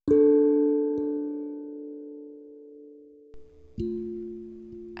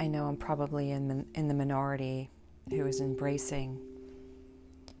I know I'm probably in the minority who is embracing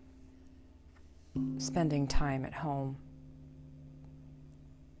spending time at home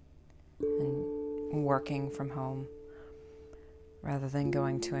and working from home rather than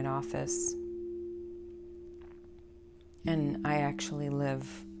going to an office. And I actually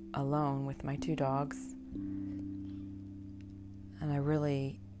live alone with my 2 dogs, and I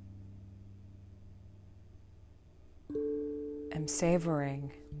really am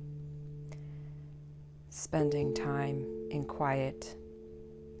savoring spending time in quiet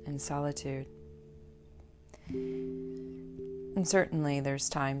and solitude. And certainly there's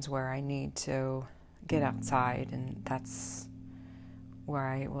times where I need to get outside, and that's where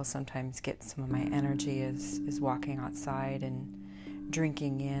I will sometimes get some of my energy is walking outside and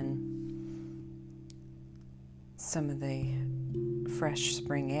drinking in some of the fresh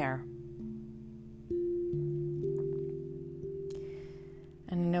spring air.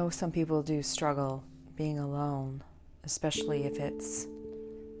 And I know some people do struggle being alone, especially if it's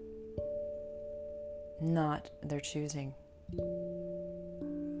not their choosing.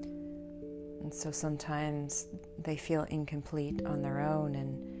 And so sometimes they feel incomplete on their own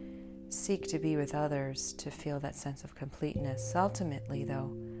and seek to be with others to feel that sense of completeness. Ultimately,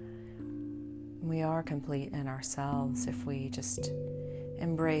 though, we are complete in ourselves if we just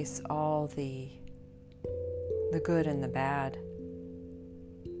embrace all the good and the bad,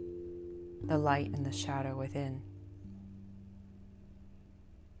 the light and the shadow within.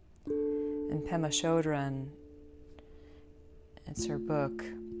 And Pema Chodron, it's her book,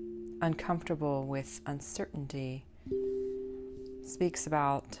 Uncomfortable with Uncertainty, speaks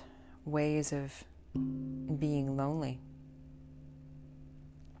about ways of being lonely.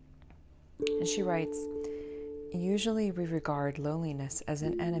 And she writes, "Usually we regard loneliness as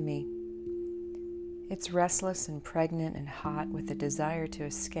an enemy. It's restless and pregnant and hot with a desire to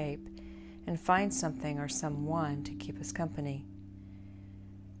escape and find something or someone to keep us company.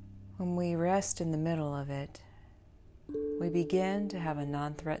 When we rest in the middle of it, we begin to have a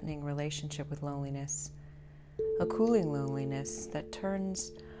non-threatening relationship with loneliness, a cooling loneliness that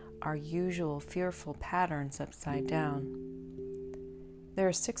turns our usual fearful patterns upside down. There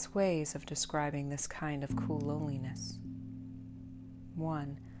are 6 ways of describing this kind of cool loneliness.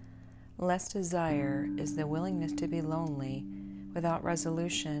 1. Less desire is the willingness to be lonely without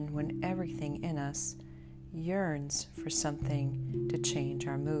resolution when everything in us yearns for something to change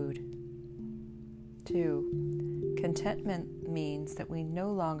our mood. 2. Contentment means that we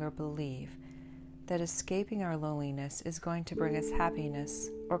no longer believe that escaping our loneliness is going to bring us happiness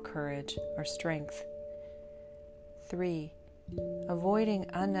or courage or strength. 3. Avoiding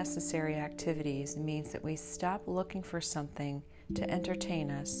unnecessary activities means that we stop looking for something to entertain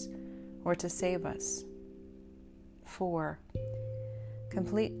us or to save us. 4.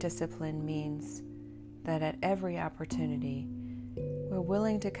 Complete discipline means that at every opportunity, we're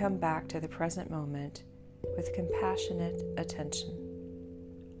willing to come back to the present moment with compassionate attention.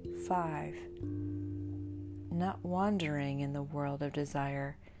 5. Not wandering in the world of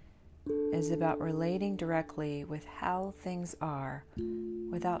desire is about relating directly with how things are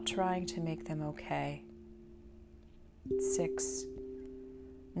without trying to make them okay. 6.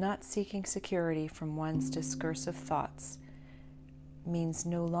 Not seeking security from one's discursive thoughts means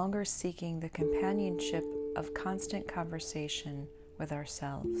no longer seeking the companionship of constant conversation with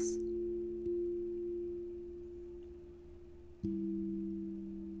ourselves.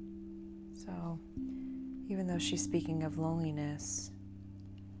 So, even though she's speaking of loneliness,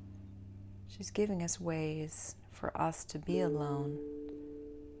 she's giving us ways for us to be alone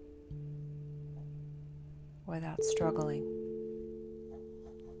without struggling.